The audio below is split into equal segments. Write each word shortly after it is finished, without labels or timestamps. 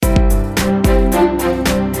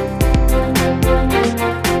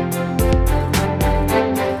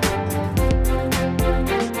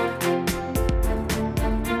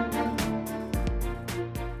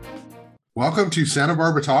Welcome to Santa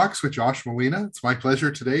Barbara Talks with Josh Molina. It's my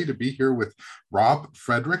pleasure today to be here with Rob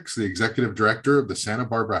Fredericks, the Executive Director of the Santa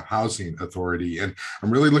Barbara Housing Authority. And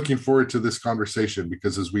I'm really looking forward to this conversation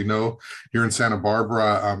because, as we know, here in Santa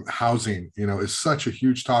Barbara, housing, is such a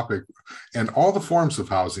huge topic, and all the forms of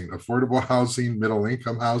housing, affordable housing, middle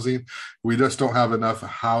income housing, we just don't have enough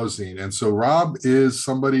housing. And so Rob is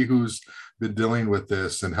somebody who's been dealing with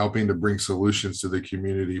this and helping to bring solutions to the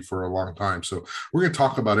community for a long time. So we're going to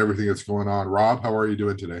talk about everything that's going on. Rob, how are you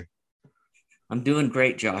doing today? I'm doing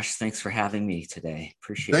great, Josh. Thanks for having me today.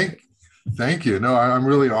 Appreciate it. Thank you. No, I'm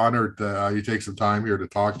really honored that you take some time here to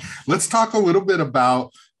talk. Let's talk a little bit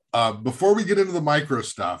about, before we get into the micro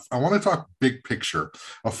stuff, I want to talk big picture,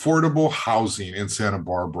 affordable housing in Santa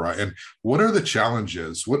Barbara, and what are the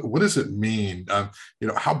challenges? What does it mean?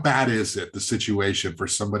 How bad is it, the situation for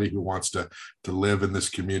somebody who wants to live in this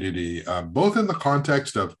community, both in the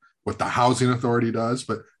context of what the housing authority does,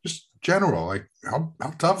 but just general, like how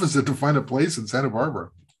tough is it to find a place in Santa Barbara?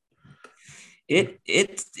 It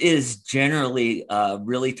is generally a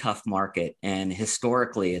really tough market, and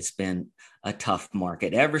historically it's been a tough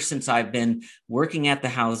market. Ever since I've been working at the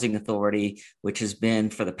Housing Authority, which has been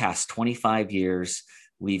for the past 25 years,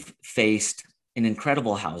 we've faced an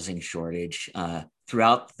incredible housing shortage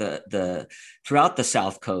throughout the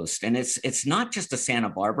South Coast, and it's not just a Santa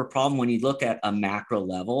Barbara problem. When you look at a macro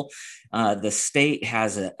level, the state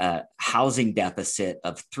has a housing deficit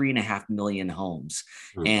of 3.5 million homes,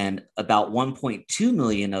 and about 1.2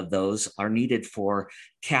 million of those are needed for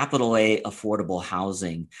Capital A affordable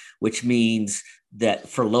housing, which means that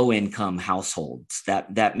for low income households,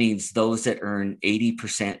 that means those that earn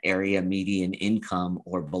 80% area median income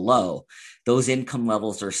or below. Those income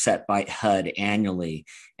levels are set by HUD annually.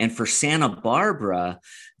 And for Santa Barbara,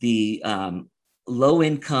 the low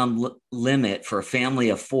income limit for a family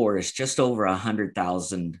of four is just over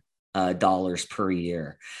 $100,000 per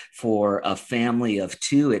year. For a family of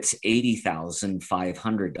two, it's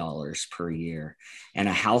 $80,500 per year. And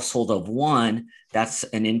a household of one, that's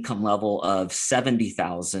an income level of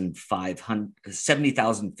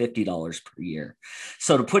 $70,050 per year.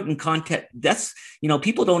 So to put in context, that's,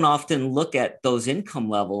 people don't often look at those income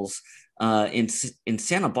levels in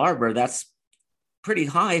Santa Barbara. That's pretty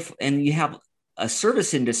high. And you have a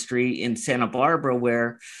service industry in Santa Barbara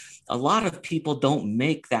where a lot of people don't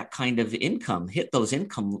make that kind of income, hit those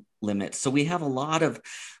income limits. So we have a lot of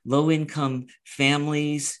low-income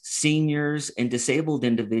families, seniors, and disabled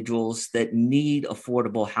individuals that need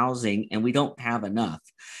affordable housing, and we don't have enough.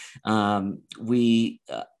 On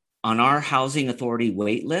our housing authority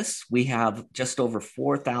wait list, we have just over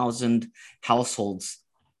 4,000 households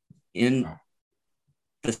in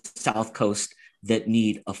the South Coast that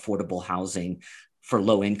need affordable housing for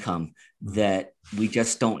low income, that we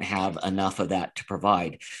just don't have enough of that to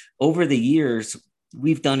provide. Over the years,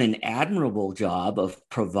 we've done an admirable job of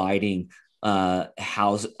providing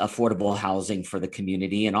affordable housing for the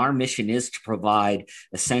community. And our mission is to provide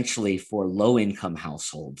essentially for low income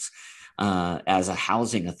households as a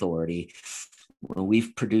housing authority.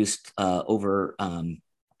 We've produced over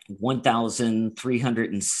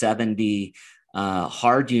 1,370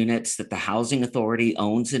 hard units that the Housing Authority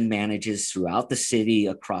owns and manages throughout the city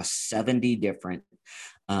across 70 different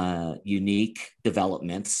unique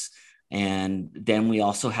developments. And then we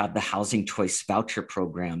also have the Housing Choice Voucher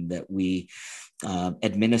Program that we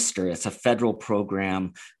administer. It's a federal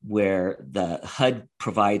program where the HUD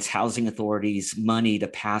provides housing authorities money to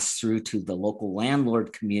pass through to the local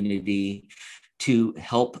landlord community to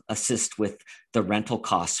help assist with the rental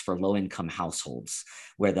costs for low-income households,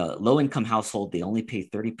 where the low-income household, they only pay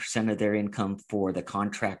 30% of their income for the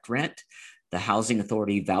contract rent. The Housing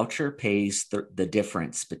Authority voucher pays the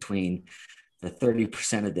difference between the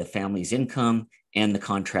 30% of the family's income and the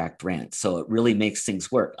contract rent. So it really makes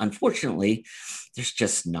things work. Unfortunately, there's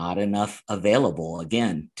just not enough available,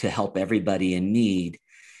 again, to help everybody in need.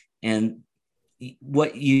 And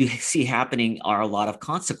what you see happening are a lot of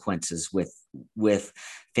consequences with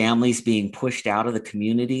families being pushed out of the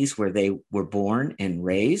communities where they were born and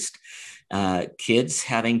raised, kids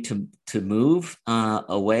having to move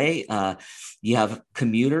away. You have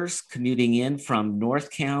commuters commuting in from North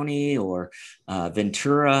County or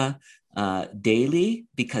Ventura daily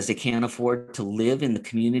because they can't afford to live in the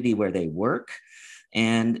community where they work.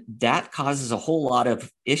 And that causes a whole lot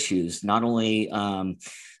of issues, not only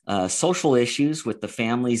social issues with the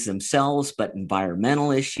families themselves, but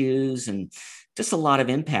environmental issues and just a lot of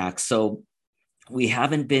impacts. So we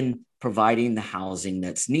haven't been providing the housing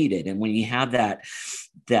that's needed. And when you have that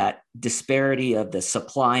disparity of the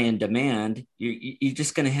supply and demand, you're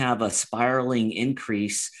just going to have a spiraling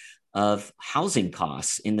increase of housing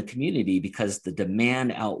costs in the community because the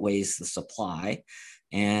demand outweighs the supply,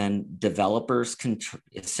 and developers can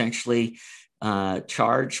essentially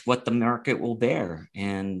charge what the market will bear,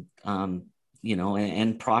 and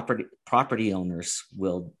and property owners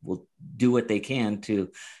will do what they can to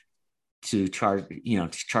charge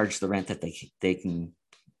the rent that they can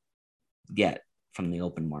get from the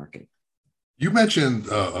open market. You mentioned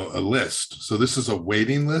a list. So this is a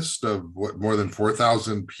waiting list of what, more than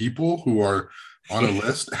 4,000 people who are on a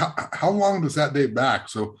list. How long does that date back?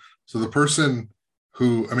 So the person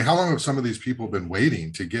who, I mean, how long have some of these people been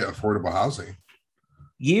waiting to get affordable housing?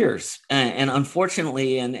 Years. And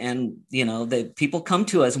unfortunately, and the people come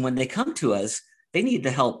to us, and when they come to us, they need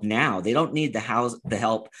the help now. They don't need the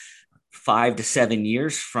help 5 to 7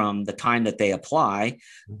 years from the time that they apply.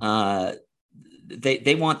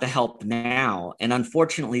 They want the help now. And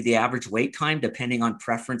unfortunately, the average wait time, depending on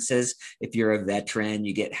preferences, if you're a veteran,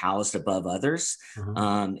 you get housed above others.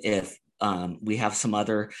 If we have some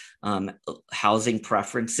other housing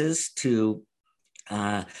preferences to,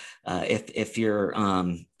 if you're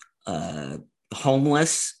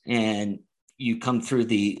homeless and you come through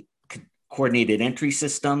the coordinated entry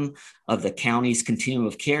system of the county's continuum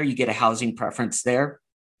of care, you get a housing preference there.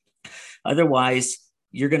 Otherwise,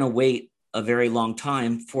 you're going to wait a very long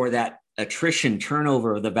time for that attrition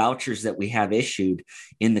turnover of the vouchers that we have issued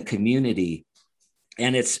in the community.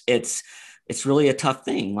 And it's really a tough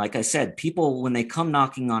thing. Like I said, people, when they come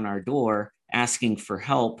knocking on our door asking for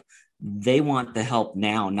help, they want the help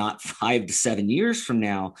now, not 5 to 7 years from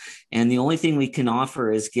now. And the only thing we can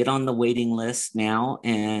offer is get on the waiting list now,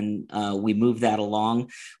 and we move that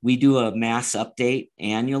along. We do a mass update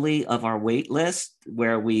annually of our wait list,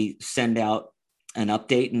 where we send out an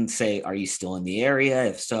update and say, are you still in the area?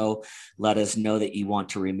 If so, let us know that you want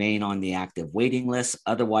to remain on the active waiting list.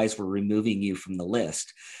 Otherwise, we're removing you from the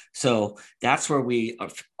list. So that's where we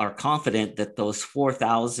are confident that those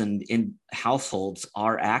 4,000 in households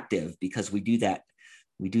are active, because we do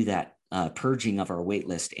that purging of our wait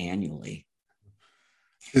list annually.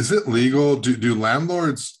 Is it legal? Do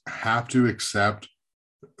landlords have to accept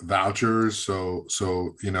vouchers? So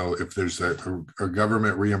if there's a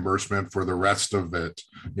government reimbursement for the rest of it,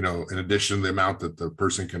 in addition to the amount that the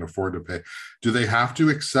person can afford to pay, do they have to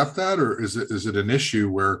accept that, or is it an issue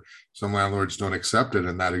where some landlords don't accept it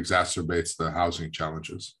and that exacerbates the housing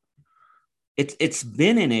challenges? It's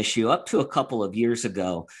been an issue up to a couple of years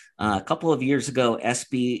ago.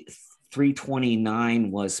 SB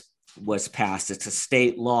 329 was passed. It's a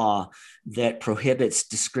state law that prohibits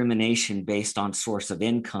discrimination based on source of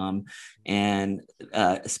income, and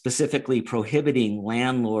specifically prohibiting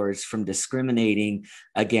landlords from discriminating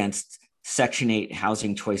against Section 8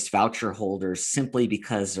 housing choice voucher holders simply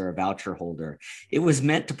because they're a voucher holder. It was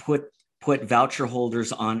meant to put voucher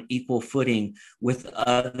holders on equal footing with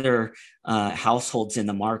other households in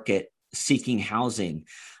the market seeking housing.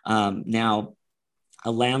 Now,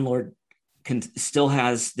 a landlord still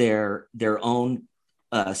has their own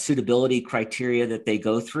suitability criteria that they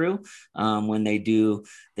go through when they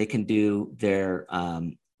can do their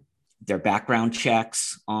background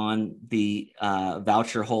checks on the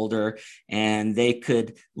voucher holder, and they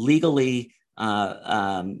could legally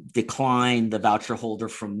decline the voucher holder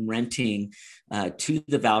from renting to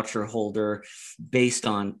the voucher holder based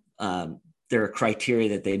on their criteria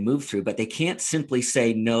that they move through, but they can't simply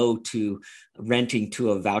say no to renting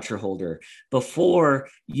to a voucher holder. Before,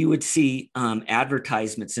 you would see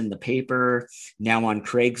advertisements in the paper. Now on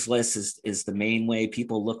Craigslist is the main way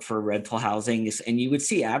people look for rental housing, and you would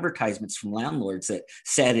see advertisements from landlords that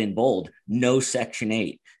said in bold, no Section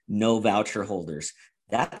 8, no voucher holders.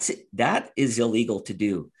 That is illegal to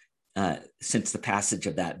do since the passage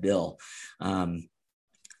of that bill.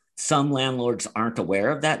 Some landlords aren't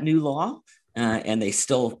aware of that new law, and they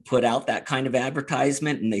still put out that kind of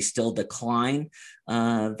advertisement, and they still decline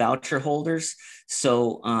voucher holders.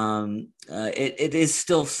 So it is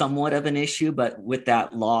still somewhat of an issue, but with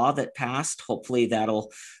that law that passed, hopefully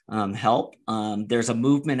that'll help. There's a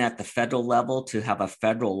movement at the federal level to have a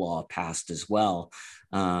federal law passed as well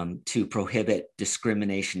to prohibit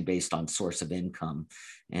discrimination based on source of income.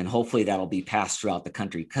 And hopefully that'll be passed throughout the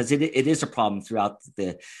country, because it is a problem throughout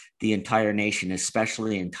the entire nation,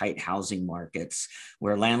 especially in tight housing markets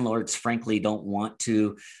where landlords frankly don't want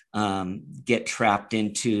to get trapped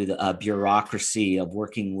into the bureaucracy of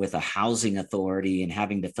working with a housing authority and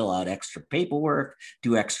having to fill out extra paperwork,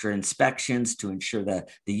 do extra inspections to ensure that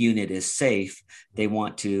the unit is safe. They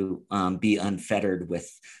want to be unfettered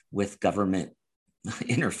with government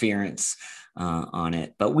interference on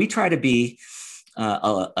it. But we try to be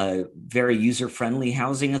a very user-friendly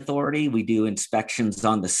housing authority. We do inspections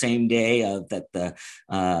on the same day that the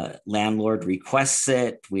landlord requests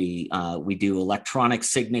it. We do electronic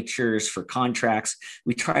signatures for contracts.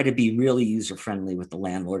 We try to be really user-friendly with the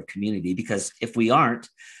landlord community, because if we aren't,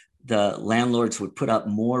 the landlords would put up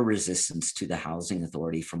more resistance to the housing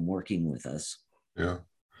authority from working with us. Yeah.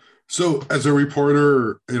 So as a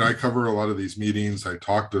reporter, I cover a lot of these meetings. I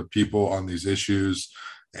talk to people on these issues,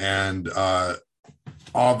 and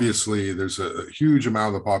obviously there's a huge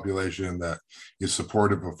amount of the population that is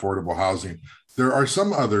supportive of affordable housing. There are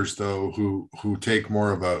some others, though, who take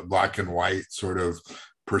more of a black and white sort of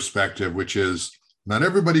perspective, which is not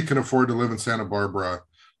everybody can afford to live in Santa Barbara.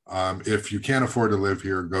 If you can't afford to live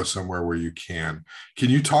here, go somewhere where you can. Can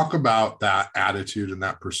you talk about that attitude and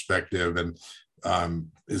that perspective? And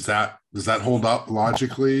does that hold up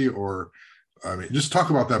logically? Or I mean, just talk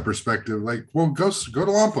about that perspective. Like, well, go to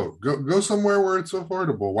Lompoc, go somewhere where it's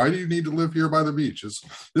affordable. Why do you need to live here by the beach?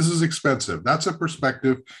 This is expensive. That's a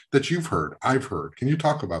perspective that I've heard. Can you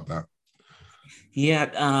talk about that? Yeah,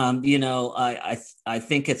 I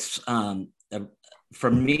think it's for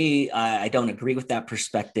me, I don't agree with that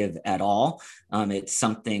perspective at all. It's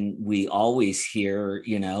something we always hear,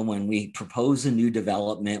 when we propose a new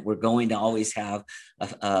development, we're going to always have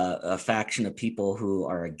a faction of people who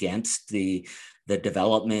are against the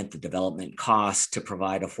development costs to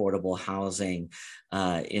provide affordable housing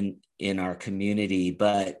in our community.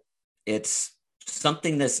 But it's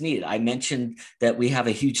something that's needed. I mentioned that we have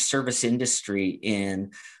a huge service industry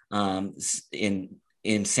in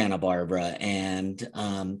Santa Barbara,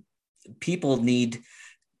 and people need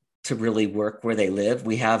to really work where they live.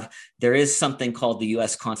 There is something called the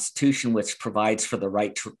U.S. Constitution, which provides for the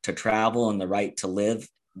right to travel and the right to live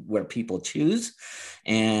where people choose.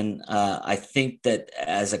 And I think that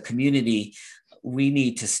as a community, we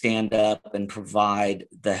need to stand up and provide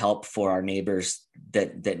the help for our neighbors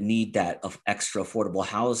that need that extra affordable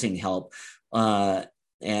housing help.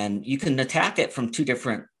 And you can attack it from two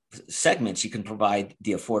different segments. You can provide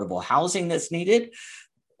the affordable housing that's needed,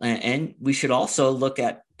 and we should also look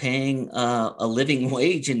at paying a living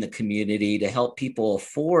wage in the community to help people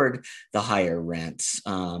afford the higher rents.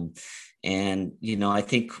 And I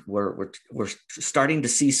think we're starting to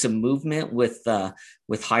see some movement with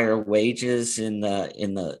higher wages in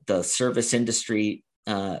the service industry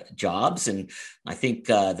jobs, and I think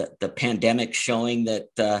the pandemic showing that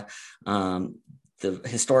the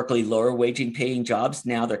historically lower waging paying jobs,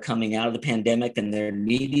 now they're coming out of the pandemic and they're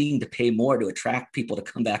needing to pay more to attract people to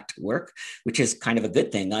come back to work, which is kind of a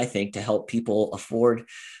good thing, I think, to help people afford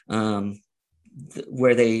the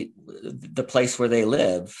place where they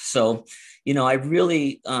live. So, I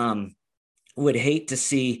really would hate to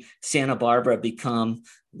see Santa Barbara become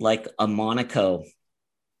like a Monaco,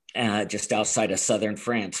 just outside of southern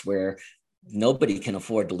France, where nobody can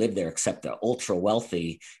afford to live there except the ultra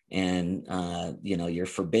wealthy, and you're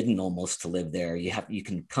forbidden almost to live there. You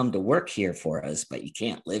can come to work here for us, but you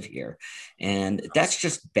can't live here, and that's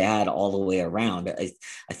just bad all the way around.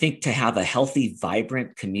 I think to have a healthy,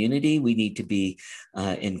 vibrant community, we need to be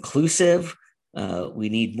inclusive. We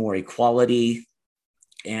need more equality.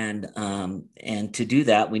 And to do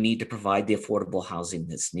that, we need to provide the affordable housing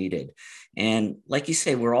that's needed. And like you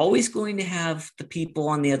say, we're always going to have the people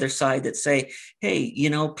on the other side that say, hey,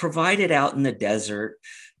 provide it out in the desert,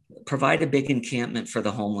 provide a big encampment for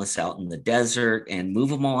the homeless out in the desert and move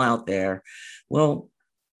them all out there. Well,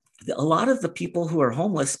 a lot of the people who are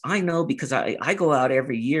homeless, I know, because I go out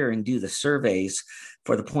every year and do the surveys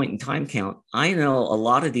for the point in time count. I know a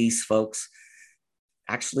lot of these folks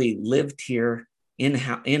actually lived here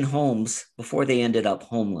in homes before they ended up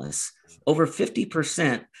homeless. Over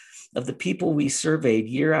 50% of the people we surveyed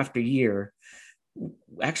year after year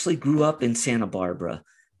actually grew up in Santa Barbara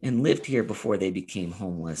and lived here before they became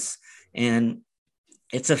homeless. And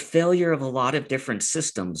it's a failure of a lot of different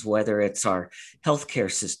systems, whether it's our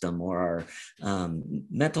healthcare system or our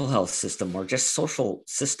mental health system or just social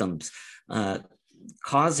systems,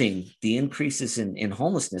 causing the increases in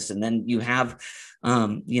homelessness. And then you have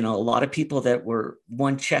a lot of people that were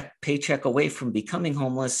one paycheck away from becoming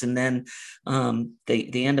homeless, and then they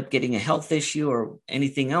end up getting a health issue or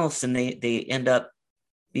anything else, and they end up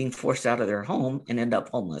being forced out of their home and end up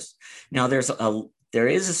homeless. Now, there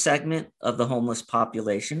is a segment of the homeless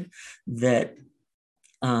population that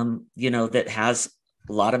that has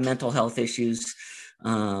a lot of mental health issues,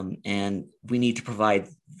 and we need to provide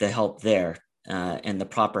the help there and the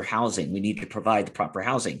proper housing. We need to provide the proper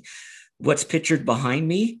housing. What's pictured behind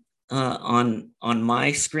me on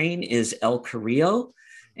my screen is El Carrillo.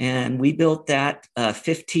 And we built that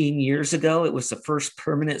 15 years ago. It was the first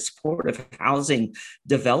permanent supportive housing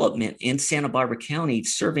development in Santa Barbara County,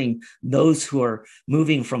 serving those who are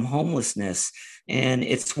moving from homelessness. And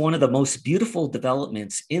it's one of the most beautiful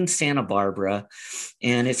developments in Santa Barbara.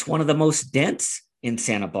 And it's one of the most dense in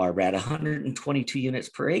Santa Barbara at 122 units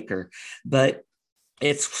per acre. But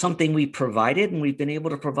it's something we provided, and we've been able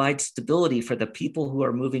to provide stability for the people who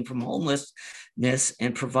are moving from homelessness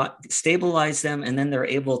and provide stabilize them, and then they're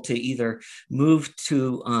able to either move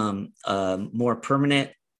to more permanent,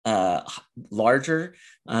 larger,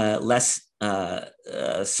 less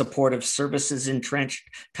supportive services entrenched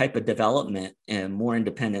type of development and more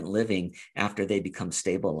independent living after they become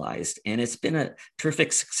stabilized. And it's been a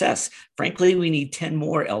terrific success. Frankly, we need 10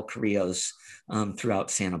 more El Carrillos throughout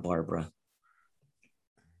Santa Barbara.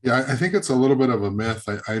 Yeah, I think it's a little bit of a myth.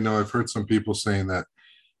 I know I've heard some people saying that,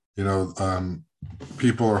 you know,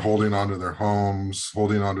 people are holding onto their homes,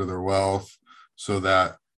 holding onto their wealth so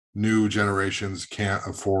that new generations can't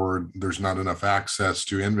afford, there's not enough access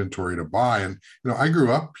to inventory to buy. And, I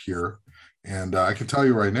grew up here, and I can tell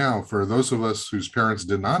you right now, for those of us whose parents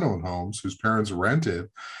did not own homes, whose parents rented,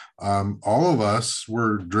 all of us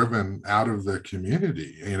were driven out of the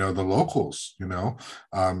community, the locals,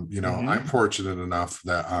 I'm fortunate enough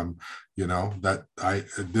that, that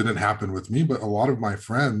it didn't happen with me, but a lot of my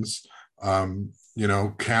friends,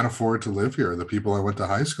 can't afford to live here. The people I went to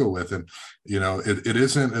high school with, and, it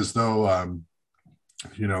isn't as though,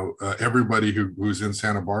 everybody who's in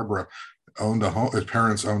Santa Barbara owned a home. His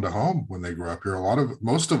parents owned a home when they grew up here.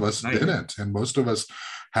 Most of us didn't, and most of us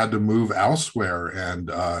had to move elsewhere. And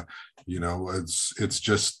it's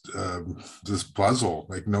just this puzzle.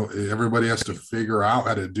 Like, no, everybody has to figure out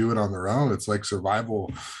how to do it on their own. It's like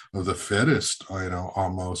survival of the fittest,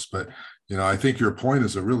 almost. But I think your point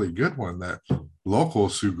is a really good one, that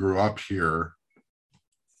locals who grew up here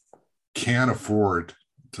can't afford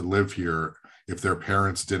to live here if their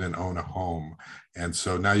parents didn't own a home. And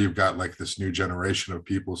so now you've got like this new generation of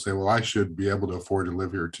people say, well, I should be able to afford to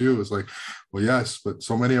live here too. It's like, well, yes, but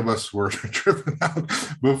so many of us were driven out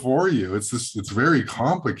before you. It's very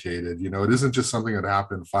complicated. It isn't just something that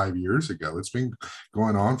happened 5 years ago. It's been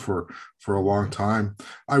going on for a long time.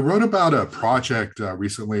 I wrote about a project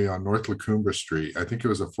recently on North La Cumbre Street. I think it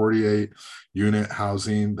was a 48 unit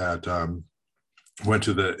housing that went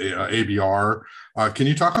to the ABR. Can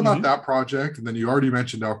you talk about that project? And then you already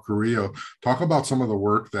mentioned El Carrillo. Talk about some of the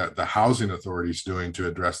work that the housing authority is doing to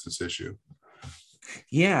address this issue.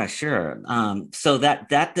 Yeah, sure. So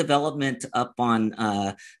that development up on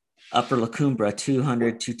Upper La Cumbre,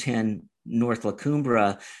 210 North La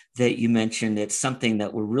Cumbre that you mentioned, it's something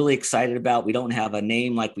that we're really excited about. We don't have a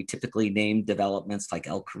name like we typically name developments like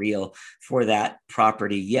El Carrillo for that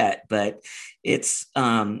property yet, but it's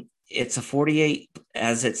a 48,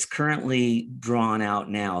 as it's currently drawn out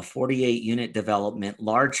now, 48 unit development,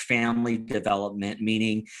 large family development,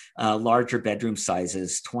 meaning larger bedroom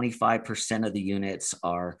sizes. 25% of the units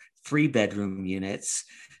are 3-bedroom units.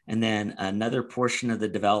 And then another portion of the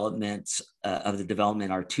development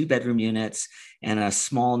are 2-bedroom units, and a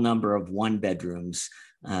small number of 1-bedrooms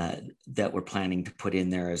that we're planning to put in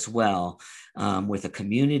there as well, with a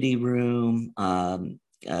community room.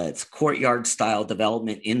 It's courtyard style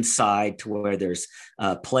development inside, to where there's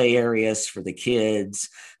play areas for the kids,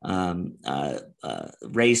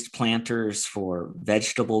 raised planters for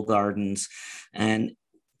vegetable gardens. And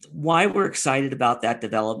why we're excited about that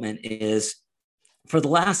development is, for the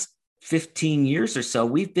last 15 years or so,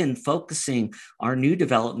 we've been focusing our new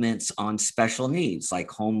developments on special needs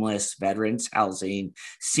like homeless, veterans housing,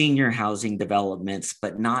 senior housing developments,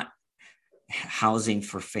 but not housing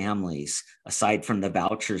for families, aside from the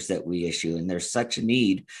vouchers that we issue. And there's such a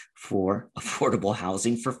need for affordable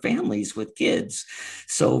housing for families with kids.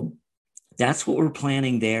 So that's what we're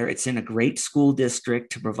planning there. It's in a great school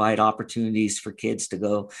district to provide opportunities for kids to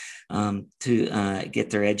go to get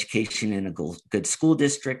their education in a good school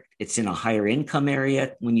district. It's in a higher income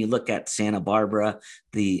area. When you look at Santa Barbara,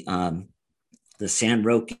 the San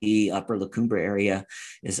Roque, Upper La Cumbre area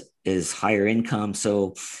is higher income.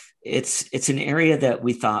 So it's an area that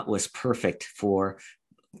we thought was perfect for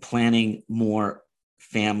planning more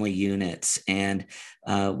family units. And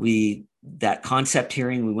that concept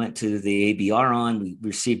hearing we went to the ABR on, we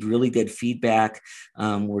received really good feedback.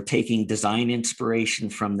 We're taking design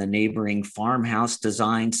inspiration from the neighboring farmhouse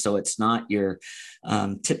design. So it's not your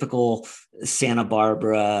typical Santa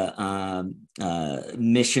Barbara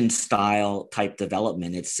mission style type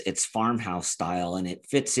development. It's farmhouse style, and it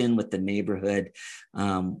fits in with the neighborhood.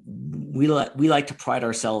 We like to pride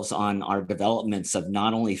ourselves on our developments of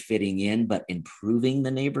not only fitting in, but improving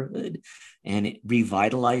the neighborhood and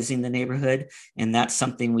revitalizing the neighborhood. And that's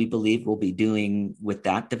something we believe we'll be doing with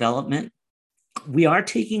that development. We are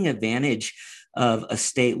taking advantage of a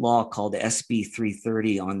state law called SB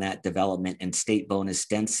 330 on that development and state bonus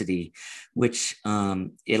density, which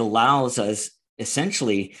it allows us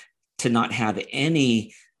essentially to not have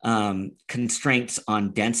any constraints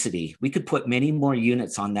on density. We could put many more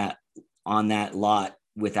units on that lot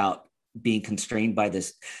without being constrained by the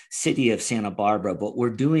city of Santa Barbara, but we're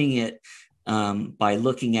doing it by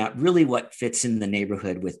looking at really what fits in the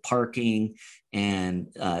neighborhood with parking and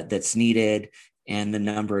that's needed and the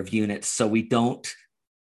number of units, so we don't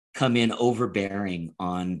come in overbearing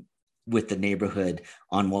with the neighborhood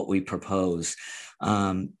on what we propose.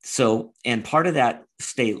 And part of that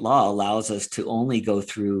state law allows us to only go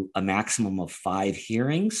through a maximum of 5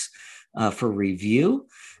 hearings for review.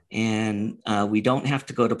 And we don't have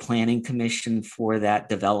to go to Planning Commission for that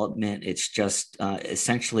development. It's just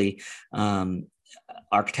essentially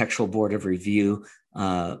Architectural Board of Review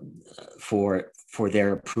for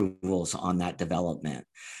their approvals on that development.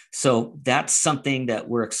 So that's something that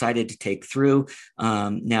we're excited to take through.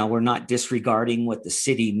 Now, we're not disregarding what the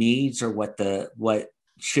city needs or what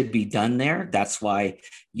should be done there. That's why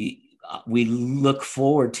we look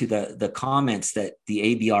forward to the comments that the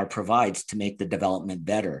ABR provides to make the development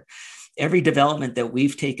better. Every development that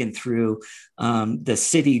we've taken through the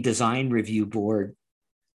City Design Review Board,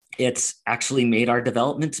 it's actually made our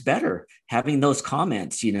developments better. Having those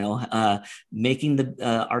comments, making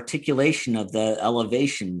the articulation of the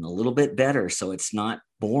elevation a little bit better, so it's not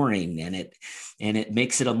boring, and it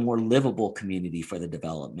makes it a more livable community for the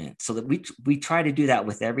development. So that we try to do that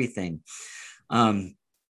with everything.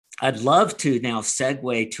 I'd love to now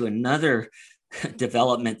segue to another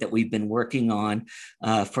development that we've been working on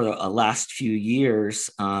for the last few years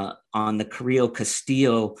on the Carrillo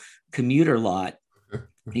Castillo commuter lot.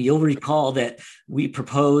 You'll recall that we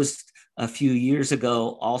proposed a few years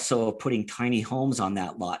ago also putting tiny homes on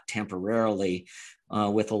that lot temporarily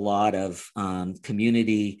with a lot of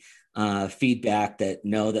community feedback that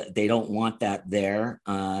they don't want that there.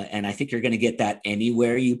 And I think you're going to get that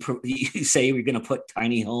anywhere you say we're going to put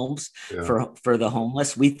tiny homes for the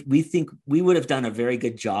homeless. We think we would have done a very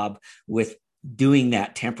good job with doing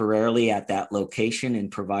that temporarily at that location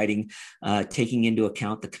and providing, taking into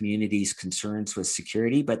account the community's concerns with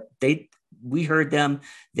security, but we heard them.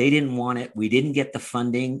 They didn't want it. We didn't get the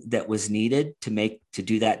funding that was needed to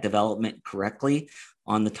do that development correctly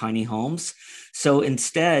on the tiny homes. So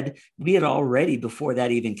instead, we had already, before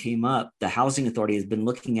that even came up, the Housing Authority has been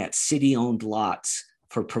looking at city-owned lots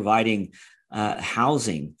for providing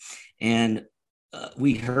housing. And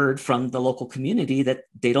we heard from the local community that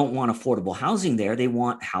they don't want affordable housing there. They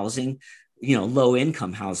want housing, low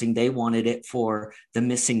income housing. They wanted it for the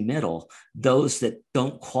missing middle, those that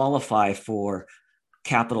don't qualify for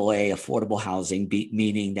capital A affordable housing,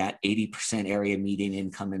 meaning that 80% area median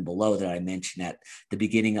income and below that I mentioned at the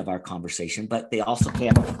beginning of our conversation. But they also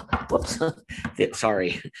can't,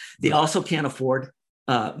 they also can't afford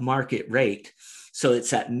market rate. So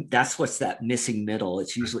that's what's that missing middle.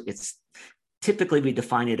 It's typically we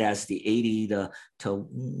define it as the 80 to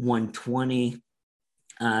 120.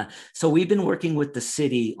 So we've been working with the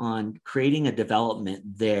city on creating a development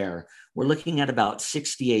there. We're looking at about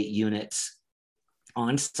 68 units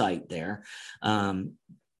on site there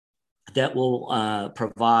that will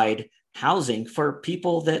provide housing for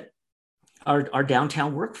people that our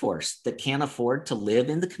downtown workforce that can't afford to live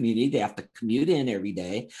in the community. They have to commute in every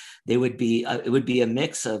day. It would be a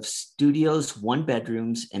mix of studios, 1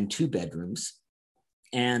 bedrooms, and 2 bedrooms.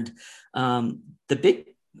 And the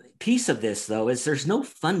big piece of this, though, is there's no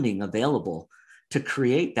funding available to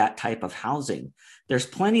create that type of housing. There's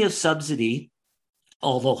plenty of subsidy,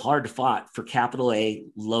 although hard fought, for capital A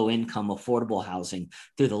low-income affordable housing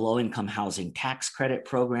through the Low-Income Housing Tax Credit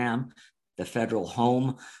Program, the Federal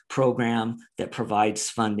Home Program that provides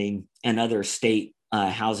funding, and other state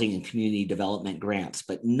housing and community development grants,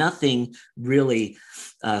 but nothing really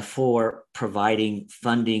for providing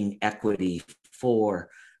funding equity for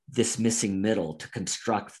this missing middle to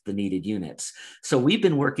construct the needed units. So we've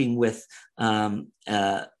been working with a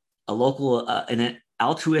local, an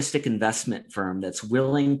altruistic investment firm that's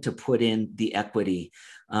willing to put in the equity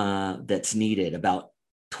that's needed, about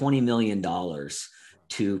 $20 million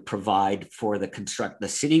to provide for the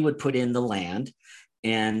city would put in the land,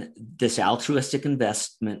 and this altruistic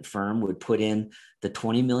investment firm would put in the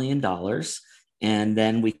 $20 million, and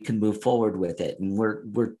then we can move forward with it. And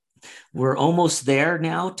we're We're almost there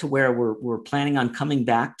now to where we're planning on coming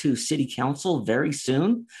back to city council very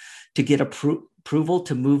soon to get approval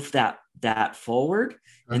to move that forward,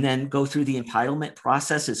 and then go through the entitlement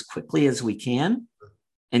process as quickly as we can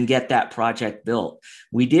and get that project built.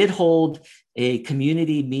 We did hold a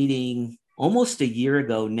community meeting almost a year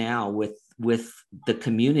ago now with the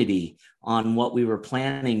community on what we were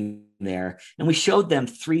planning there. And we showed them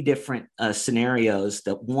three different scenarios,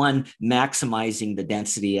 that one maximizing the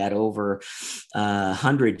density at over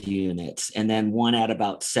 100 units, and then one at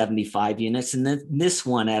about 75 units, and then this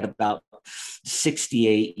one at about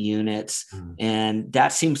 68 units. And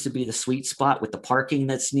that seems to be the sweet spot with the parking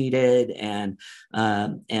that's needed, and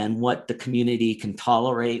what the community can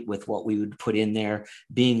tolerate with what we would put in there,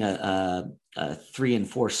 being a 3 and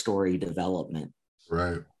 4 story development.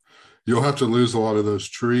 Right. You'll have to lose a lot of those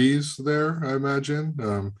trees there, I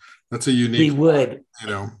imagine. That's a unique. We would, you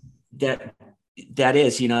know. That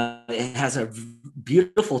is, it has a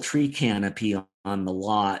beautiful tree canopy on the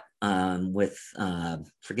lot, with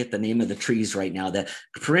forget the name of the trees right now. The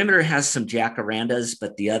perimeter has some jacarandas,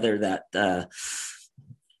 but the other that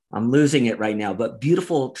I'm losing it right now. But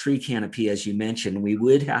beautiful tree canopy, as you mentioned. We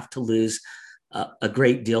would have to lose a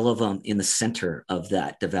great deal of them in the center of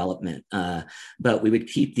that development, but we would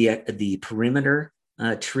keep the perimeter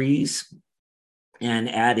trees and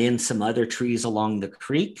add in some other trees along the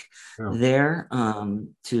creek there,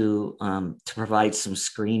 to provide some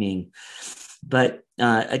screening. But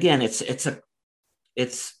again,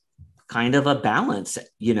 it's kind of a balance,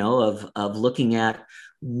 of looking at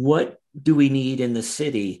what do we need in the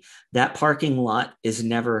city. That parking lot is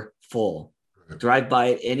never full. Drive by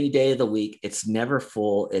it any day of the week. It's never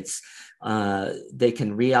full. It's they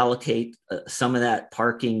can reallocate some of that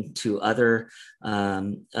parking to other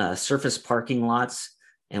surface parking lots,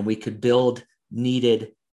 and we could build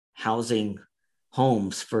needed housing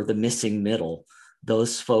homes for the missing middle.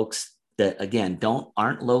 Those folks that, again,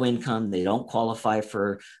 aren't low income, they don't qualify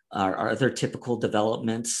for our other typical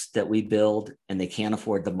developments that we build, and they can't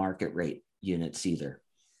afford the market rate units either.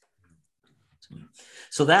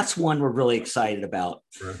 So that's one we're really excited about.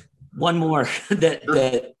 Right. One more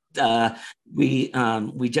that we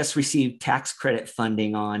just received tax credit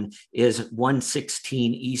funding on is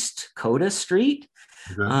 116 East Coda Street.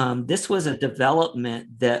 Okay. This was a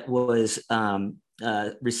development that was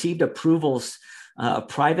received approvals. A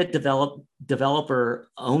private developer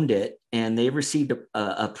owned it, and they received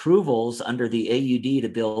approvals under the AUD to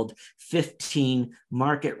build 15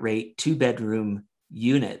 market rate 2-bedroom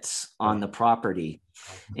units on the property.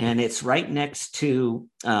 And it's right next to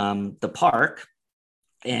the park.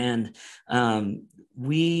 And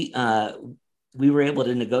we were able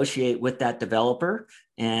to negotiate with that developer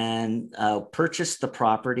and purchase the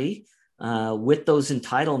property with those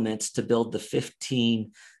entitlements to build those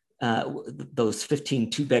 15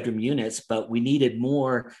 2-bedroom units. But we needed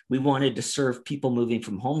more. We wanted to serve people moving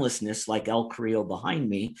from homelessness, like El Carrillo behind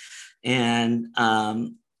me. And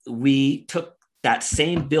we took that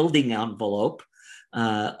same building envelope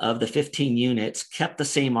of the 15 units, kept the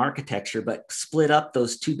same architecture, but split up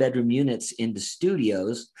those 2-bedroom units into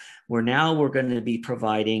studios, where now we're going to be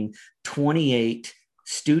providing 28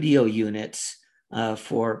 studio units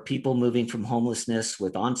for people moving from homelessness,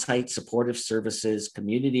 with on-site supportive services,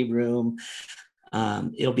 community room.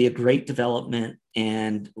 It'll be a great development,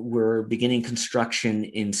 and we're beginning construction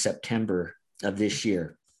in September of this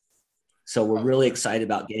year. So we're really excited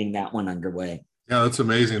about getting that one underway. Yeah, that's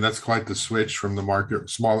amazing. That's quite the switch from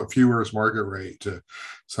the fewer market rate to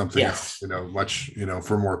something else, much,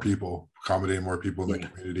 for more people, accommodating more people in the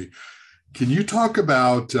community. Can you talk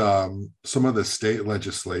about some of the state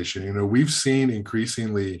legislation? We've seen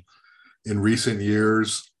increasingly in recent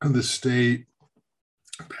years the state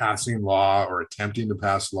passing law or attempting to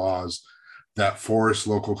pass laws that force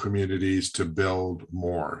local communities to build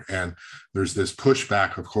more. And there's this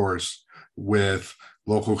pushback, of course, with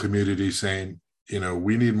local communities saying,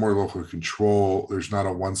 we need more local control. There's not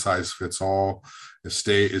a one size fits all. The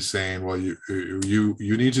state is saying, well, you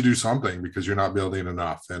need to do something because you're not building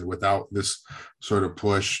enough. And without this sort of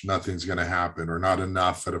push, nothing's going to happen, or not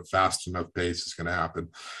enough at a fast enough pace is going to happen.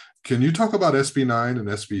 Can you talk about SB 9 and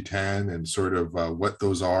SB 10 and sort of what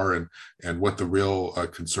those are and what the real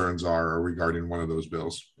concerns are regarding one of those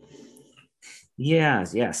bills?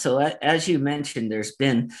 Yeah. So as you mentioned, there's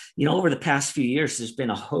been, over the past few years, there's been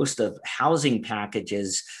a host of housing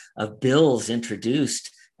packages of bills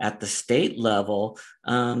introduced at the state level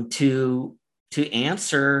to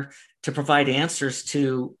answer to provide answers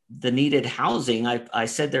to the needed housing. I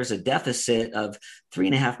said there's a deficit of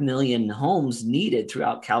 3.5 million homes needed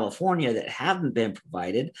throughout California that haven't been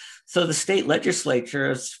provided. So the state legislature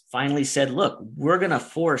has finally said, look, we're going to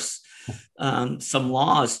force some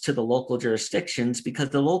laws to the local jurisdictions because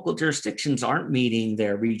the local jurisdictions aren't meeting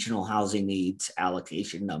their regional housing needs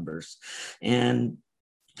allocation numbers. And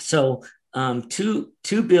so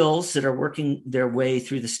two bills that are working their way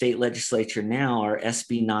through the state legislature now are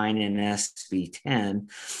SB 9 and SB 10.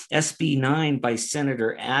 SB 9 by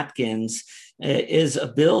Senator Atkins is a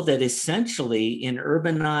bill that essentially in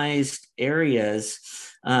urbanized areas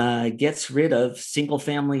gets rid of single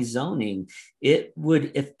family zoning. It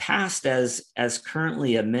would, if passed as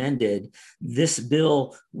currently amended, this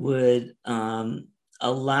bill would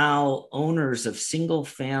allow owners of single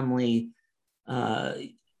family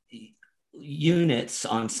units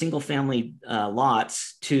on single family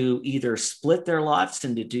lots to either split their lots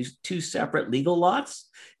into two separate legal lots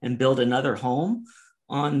and build another home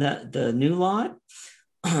on the new lot,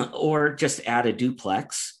 or just add a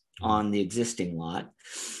duplex on the existing lot.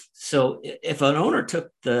 So if an owner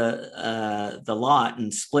took the lot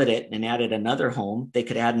and split it and added another home, they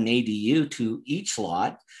could add an ADU to each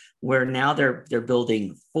lot, where now they're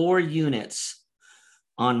building 4 units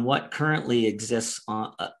on what currently exists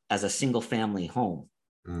as a single family home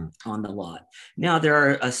on the lot. Now there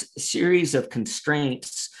are a series of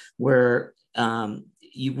constraints where an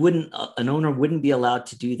owner wouldn't be allowed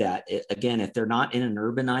to do that. Again, if they're not in an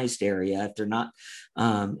urbanized area,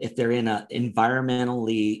 if they're in an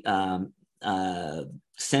environmentally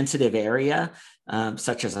sensitive area,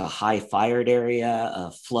 such as a high fired area,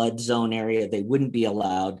 a flood zone area, they wouldn't be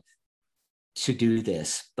allowed to do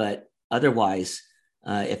this. But otherwise,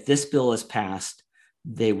 if this bill is passed,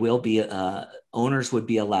 they will be owners would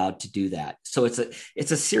be allowed to do that. So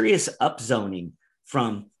it's a serious upzoning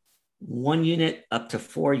from 1 unit up to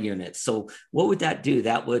 4 units. So what would that do?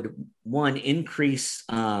 That would, one, increase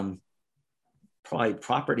probably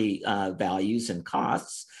property values and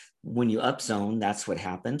costs. When you upzone, that's what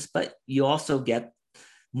happens. But you also get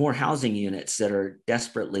more housing units that are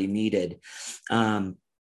desperately needed.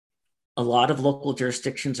 A lot of local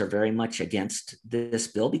jurisdictions are very much against this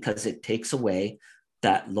bill because it takes away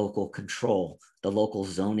that local control, the local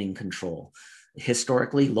zoning control.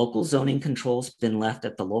 Historically, local zoning control has been left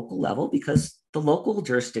at the local level because the local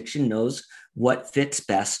jurisdiction knows what fits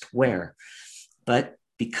best where. But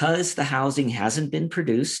because the housing hasn't been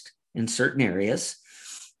produced in certain areas,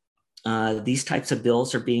 these types of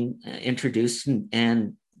bills are being introduced,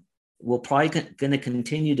 and we're probably going to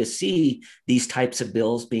continue to see these types of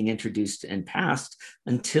bills being introduced and passed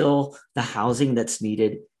until the housing that's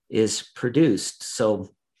needed is produced. So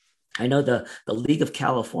I know the League of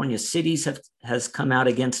California Cities has come out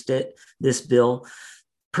against this bill.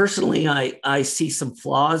 Personally, I see some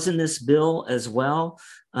flaws in this bill as well.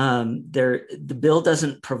 The bill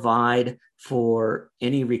doesn't provide for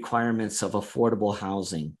any requirements of affordable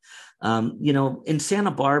housing. In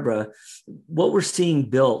Santa Barbara, what we're seeing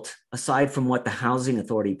built, aside from what the Housing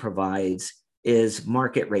Authority provides, is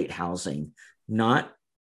market rate housing, not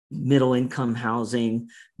middle income housing,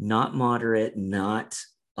 not moderate, not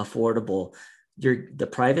affordable. The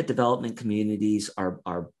private development communities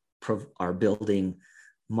are building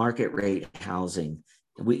market rate housing.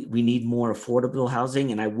 We need more affordable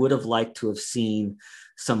housing, and I would have liked to have seen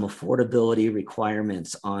some affordability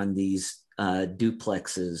requirements on these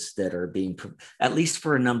duplexes that are being, at least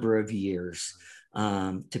for a number of years,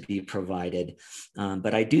 to be provided.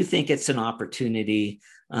 But I do think it's an opportunity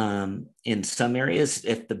in some areas,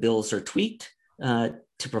 if the bills are tweaked,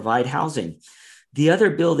 to provide housing. The other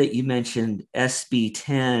bill that you mentioned, SB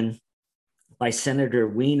 10 by Senator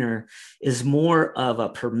Wiener, is more of a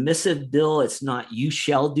permissive bill. It's not you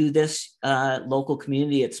shall do this, local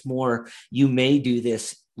community. It's more you may do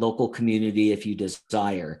this, local community, if you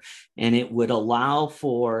desire. And it would allow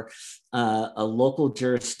for a local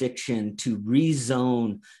jurisdiction to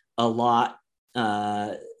rezone a lot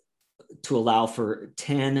to allow for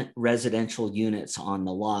 10 residential units on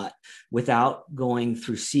the lot without going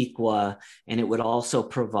through CEQA. And it would also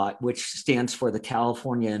provide, which stands for the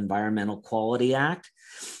California Environmental Quality Act.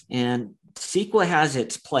 And CEQA has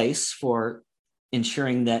its place for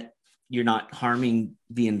ensuring that you're not harming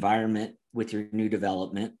the environment with your new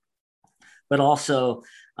development. But also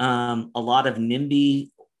a lot of NIMBY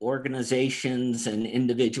organizations and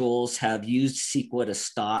individuals have used CEQA to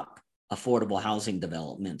stop affordable housing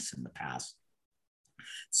developments in the past.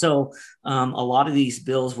 So a lot of these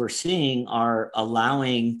bills we're seeing are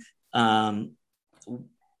allowing the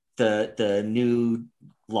new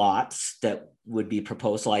lots that would be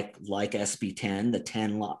proposed like SB 10, the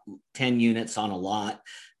 10 units on a lot,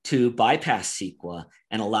 to bypass CEQA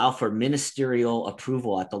and allow for ministerial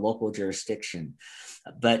approval at the local jurisdiction.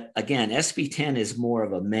 But again, SB 10 is more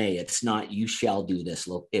of a may. It's not you shall do this.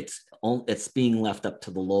 It's being left up to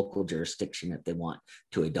the local jurisdiction if they want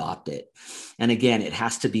to adopt it. And again, it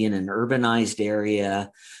has to be in an urbanized area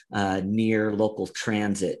near local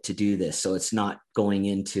transit to do this. So it's not going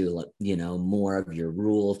into, more of your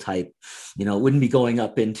rural type, it wouldn't be going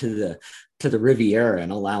up into the Riviera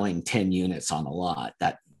and allowing 10 units on a lot.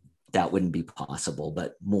 That wouldn't be possible,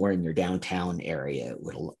 but more in your downtown area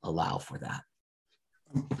would allow for that.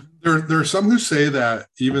 There are some who say that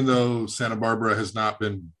even though Santa Barbara has not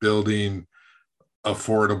been building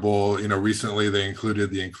affordable, recently they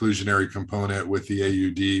included the inclusionary component with the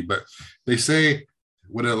AUD, but they say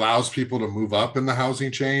when it allows people to move up in the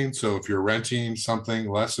housing chain. So if you're renting something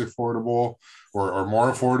less affordable or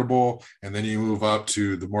more affordable, and then you move up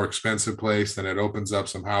to the more expensive place, then it opens up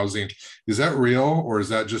some housing. Is that real, or is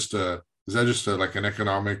that just like an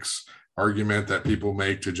economics argument that people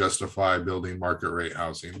make to justify building market rate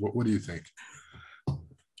housing? What do you think?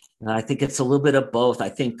 I think it's a little bit of both. I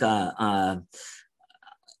think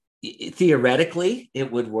theoretically it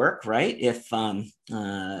would work, right? If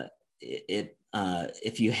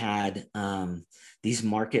you had these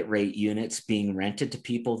market rate units being rented to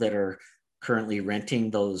people that are currently renting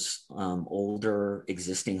those older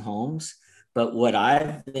existing homes. But what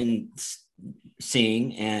I've been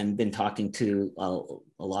seeing and been talking to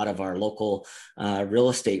a lot of our local real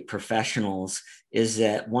estate professionals is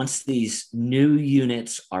that once these new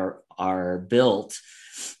units are built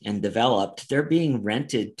and developed, they're being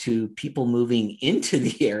rented to people moving into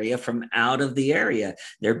the area from out of the area.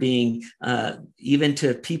 They're being even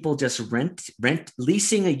to people just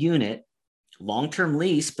leasing a unit, long-term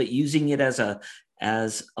lease, but using it as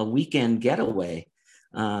a weekend getaway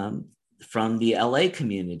from the LA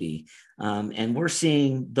community. And we're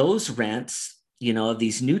seeing those rents, of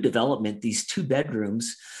these new development, these 2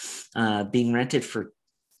 bedrooms being rented for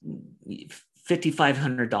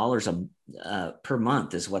 $5,500 per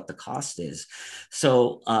month is what the cost is.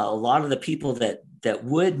 So a lot of the people that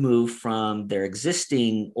would move from their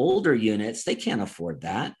existing older units, they can't afford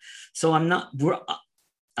that. So I'm not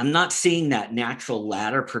seeing that natural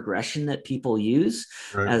ladder progression that people use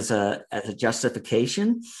as a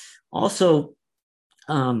justification. Also,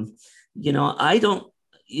 I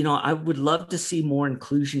would love to see more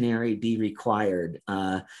inclusionary be required.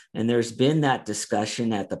 And there's been that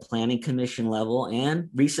discussion at the Planning Commission level and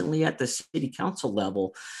recently at the City Council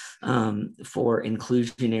level for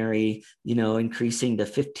inclusionary, increasing to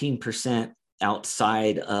 15%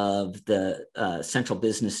 outside of the central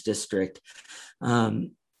business district. I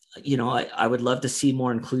would love to see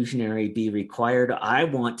more inclusionary be required. I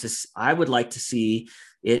would like to see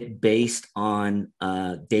it based on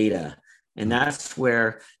data. And that's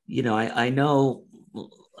where, I know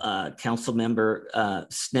Council Member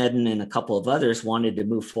Snedden and a couple of others wanted to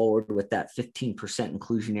move forward with that 15%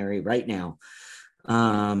 inclusionary right now.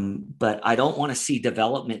 But I don't want to see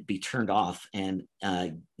development be turned off and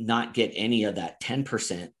not get any of that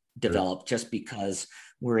 10% developed just because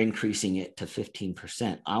we're increasing it to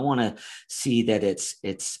 15%. I want to see that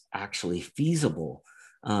it's actually feasible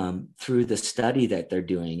through the study that they're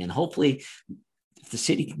doing. And hopefully, if the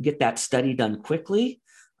city can get that study done quickly,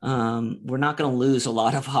 we're not going to lose a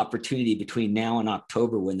lot of opportunity between now and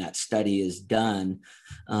October when that study is done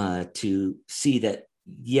to see that,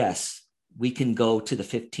 yes, we can go to the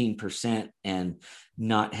 15% and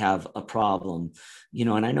not have a problem.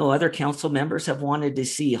 And I know other council members have wanted to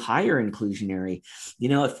see higher inclusionary.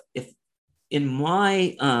 If in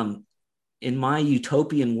my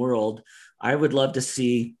utopian world, I would love to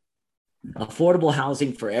see affordable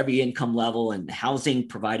housing for every income level and housing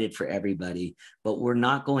provided for everybody, but we're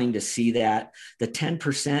not going to see that. The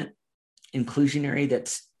 10% inclusionary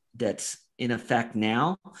that's in effect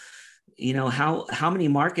now, how many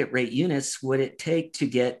market rate units would it take to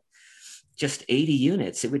get just 80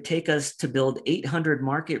 units? It would take us to build 800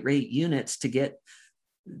 market rate units to get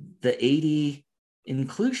the 80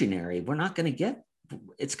 inclusionary. We're not going to get,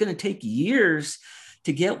 it's going to take years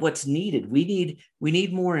to get what's needed. We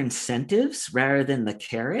need more incentives rather than the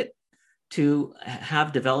carrot to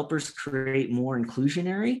have developers create more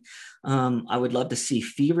inclusionary. I would love to see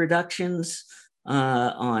fee reductions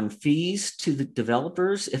on fees to the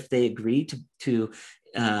developers if they agree to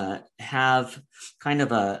have kind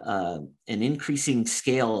of an increasing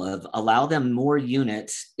scale of allow them more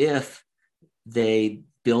units if they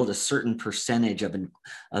build a certain percentage of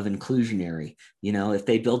inclusionary. If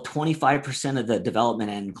they build 25% of the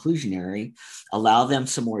development at inclusionary, allow them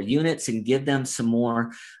some more units and give them some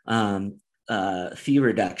more fee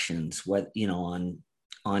reductions,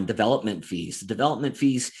 on development fees. Development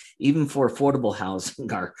fees, even for affordable housing,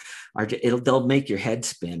 they'll make your head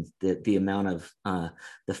spin. The amount of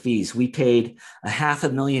the fees. We paid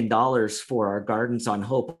 $500,000 for our Gardens on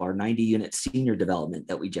Hope, our 90-unit senior development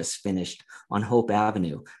that we just finished on Hope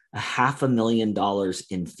Avenue. $500,000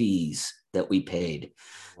 in fees that we paid.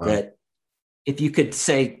 Wow. That if you could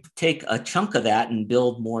say take a chunk of that and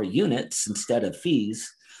build more units instead of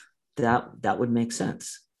fees, that would make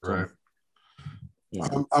sense. Right. So, yeah.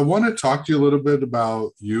 I want to talk to you a little bit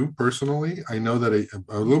about you personally. I know that a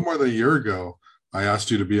little more than a year ago, I asked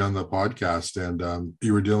you to be on the podcast, and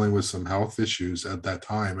you were dealing with some health issues at that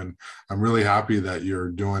time. And I'm really happy that you're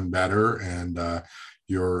doing better and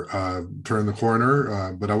you're turned the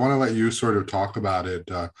corner. But I want to let you sort of talk about it.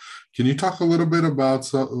 Can you talk a little bit about,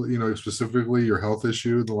 specifically your health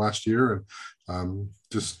issue in the last year and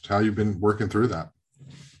just how you've been working through that?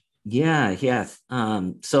 Yeah.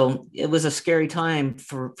 So it was a scary time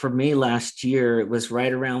for me last year. It was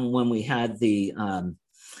right around when we had the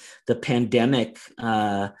pandemic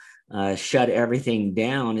shut everything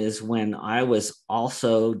down, is when I was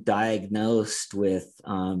also diagnosed with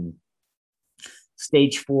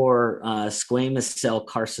stage 4 squamous cell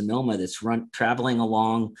carcinoma that's traveling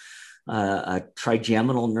along a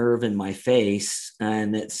trigeminal nerve in my face,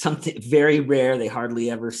 and it's something very rare. They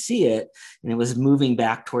hardly ever see it, and it was moving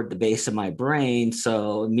back toward the base of my brain.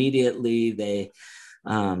 So immediately they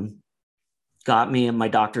got me, and my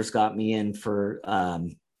doctors got me in for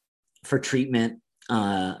treatment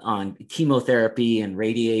on chemotherapy and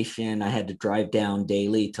radiation. I had to drive down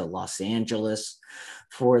daily to Los Angeles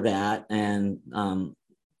for that, and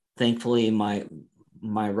thankfully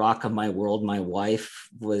my rock of my world, my wife,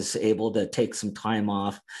 was able to take some time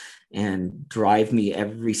off and drive me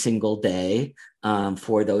every single day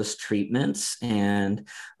for those treatments and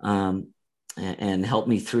and help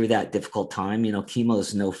me through that difficult time. You know, chemo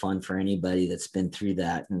is no fun for anybody that's been through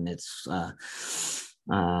that. And it's,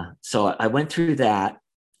 so I went through that.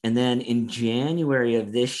 And then in January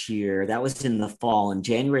of this year, that was in the fall, in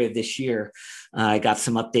January of this year, I got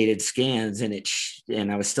some updated scans, and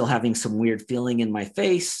and I was still having some weird feeling in my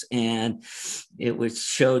face, and it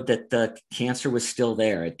showed that the cancer was still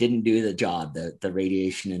there. It didn't do the job, the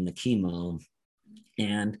radiation and the chemo.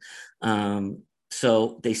 And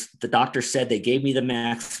so the doctor said they gave me the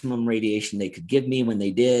maximum radiation they could give me when they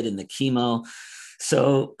did, and the chemo.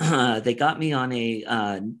 So they got me on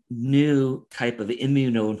a new type of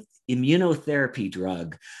immunotherapy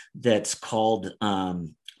drug that's called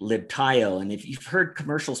Libtayo. And if you've heard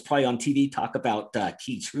commercials probably on TV talk about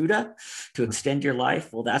Keytruda to extend your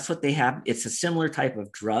life, well, that's what they have. It's a similar type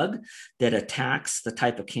of drug that attacks the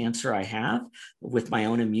type of cancer I have with my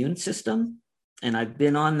own immune system. And I've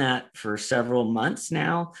been on that for several months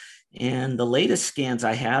now. And the latest scans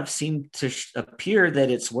I have seem to appear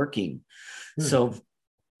that it's working. So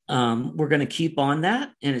we're going to keep on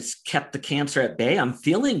that, and it's kept the cancer at bay. I'm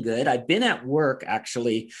feeling good. I've been at work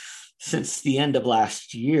actually since the end of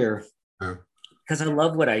last year because I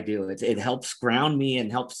love what I do. It helps ground me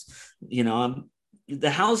and helps,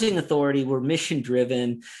 the housing authority, we're mission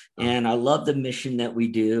driven, and I love the mission that we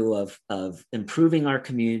do of improving our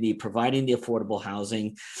community, providing the affordable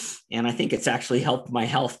housing. And I think it's actually helped my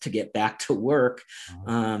health to get back to work,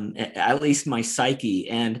 at least my psyche.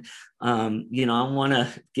 And, I want to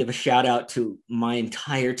give a shout out to my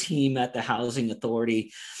entire team at the housing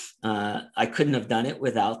authority. I couldn't have done it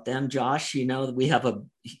without them, Josh. We have a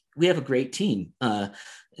great team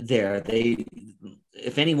there.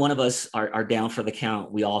 If any one of us are down for the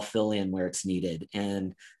count, we all fill in where it's needed.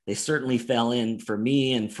 And they certainly fell in for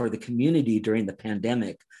me and for the community during the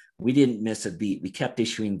pandemic. We didn't miss a beat. We kept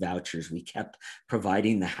issuing vouchers. We kept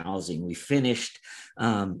providing the housing. We finished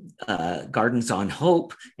Gardens on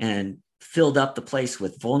Hope and filled up the place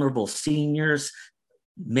with vulnerable seniors,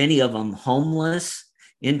 many of them homeless,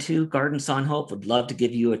 into Gardens on Hope. Would love to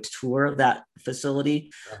give you a tour of that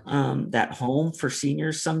facility, that home for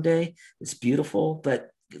seniors someday. It's beautiful,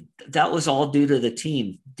 but that was all due to the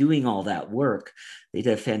team doing all that work. They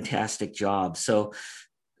did a fantastic job. So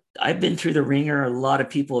I've been through the ringer. A lot of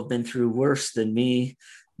people have been through worse than me.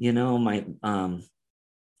 My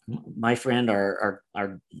friend, our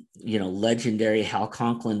legendary Hal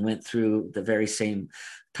Conklin went through the very same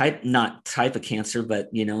not type of cancer, but,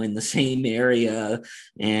 in the same area.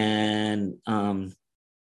 And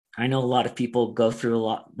I know a lot of people went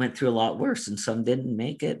through a lot worse, and some didn't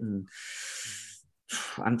make it. And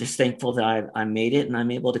I'm just thankful that I made it and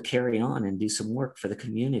I'm able to carry on and do some work for the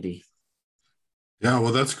community. Yeah,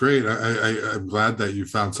 well, that's great. I'm glad that you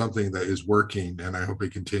found something that is working, and I hope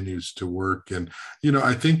it continues to work. And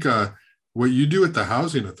I think what you do at the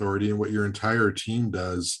Housing Authority and what your entire team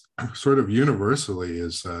does, sort of universally,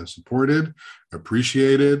 is supported,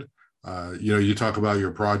 appreciated. You talk about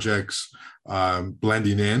your projects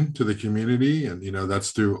blending in to the community, and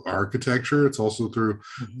that's through architecture. It's also through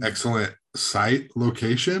Mhm. excellent site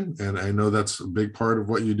location, and I know that's a big part of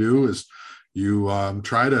what you do is you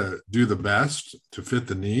try to do the best to fit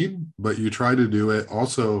the need, but you try to do it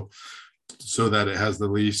also so that it has the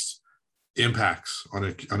least impacts on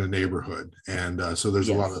a neighborhood. And so there's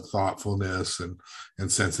a lot Yes. of thoughtfulness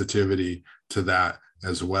and sensitivity to that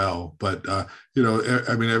as well. But I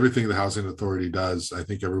mean, everything the Housing Authority does, I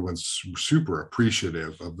think everyone's super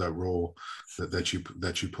appreciative of that role that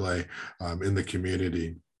you play in the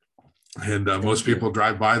community. And most Thank you. people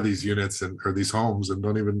drive by these units or these homes and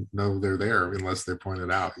don't even know they're there unless they're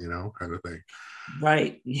pointed out, kind of thing.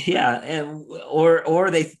 Right. Yeah. And, or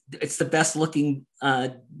it's the best looking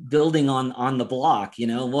building on the block.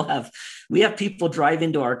 We have people drive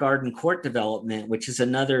into our garden court development, which is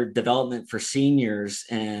another development for seniors.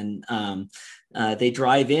 And they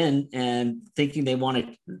drive in and thinking they want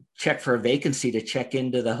to check for a vacancy to check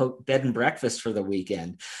into the bed and breakfast for the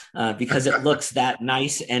weekend because it looks that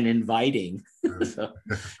nice and inviting. So,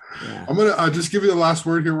 yeah. I'm gonna just give you the last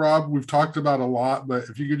word here, Rob. We've talked about a lot, but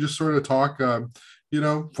if you could just sort of talk,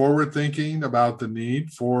 forward thinking about the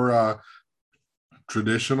need for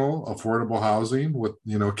traditional affordable housing with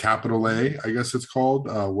capital A, I guess it's called,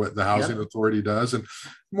 what the Housing Yep. Authority does, and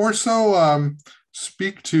more so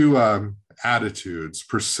speak to attitudes,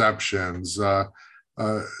 perceptions. Uh,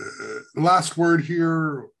 Last word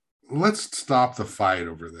here. Let's stop the fight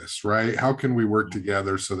over this, right? How can we work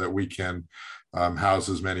together so that we can house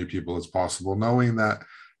as many people as possible, knowing that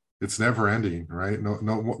it's never ending, right?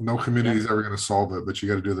 No community is Yep. ever going to solve it, but you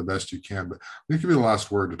got to do the best you can. But let me give you the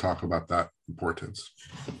last word to talk about that importance.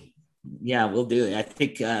 Yeah, we'll do it. I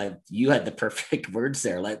think you had the perfect words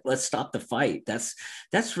there. Let's stop the fight. That's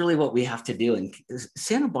really what we have to do. And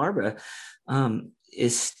Santa Barbara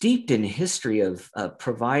is steeped in history of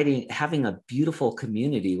having a beautiful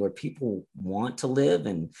community where people want to live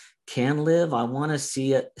and can live. I want to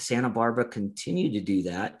see Santa Barbara continue to do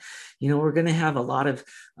that. We're going to have a lot of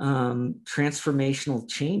transformational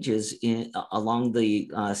changes along the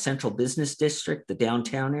central business district, the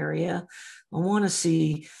downtown area. I want to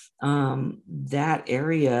see that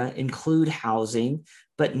area include housing,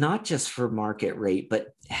 but not just for market rate,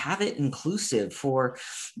 but have it inclusive for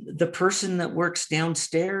the person that works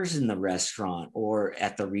downstairs in the restaurant or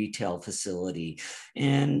at the retail facility,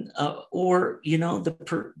 and or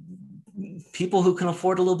people who can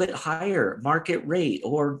afford a little bit higher market rate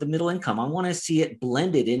or the middle income. I want to see it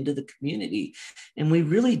blended into the community. And we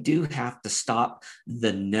really do have to stop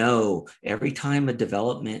the no every time a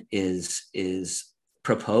development is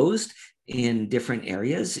proposed in different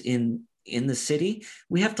areas in the city.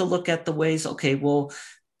 We have to look at the ways, okay, well,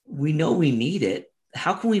 we know we need it.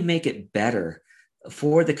 How can we make it better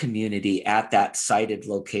for the community at that sited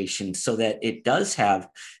location so that it does have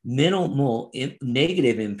minimal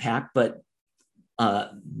negative impact, but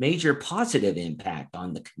major positive impact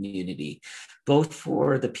on the community, both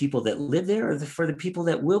for the people that live there or for the people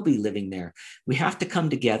that will be living there. We have to come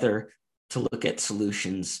together to look at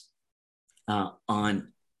solutions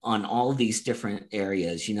on all these different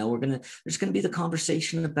areas. There's gonna be the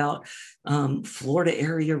conversation about Florida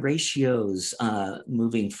area ratios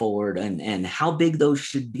moving forward and how big those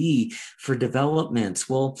should be for developments.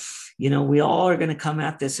 Well, we all are going to come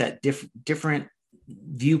at this at different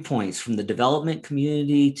viewpoints, from the development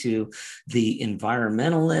community to the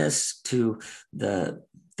environmentalists to the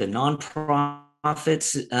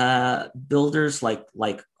nonprofits, builders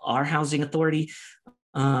like our housing authority.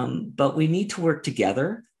 But we need to work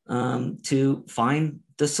together to find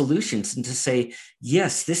the solutions and to say,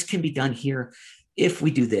 yes, this can be done here. If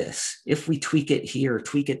we do this, if we tweak it here,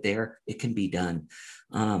 tweak it there, it can be done.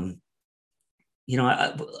 Um, you know,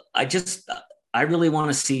 I, I just, I really want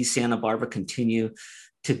to see Santa Barbara continue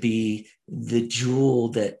to be the jewel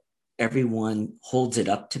that everyone holds it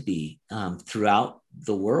up to be throughout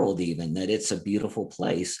the world, even that it's a beautiful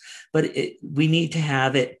place. But we need to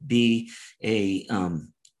have it be a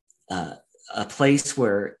place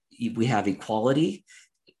where we have equality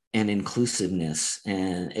and inclusiveness.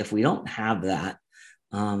 And if we don't have that,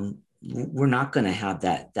 we're not going to have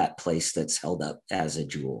that place that's held up as a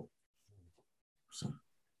jewel. So.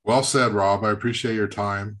 Well said, Rob. I appreciate your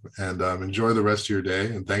time and enjoy the rest of your day.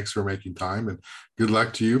 And thanks for making time. And good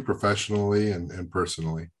luck to you professionally and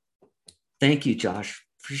personally. Thank you, Josh.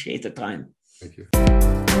 Appreciate the time. Thank you.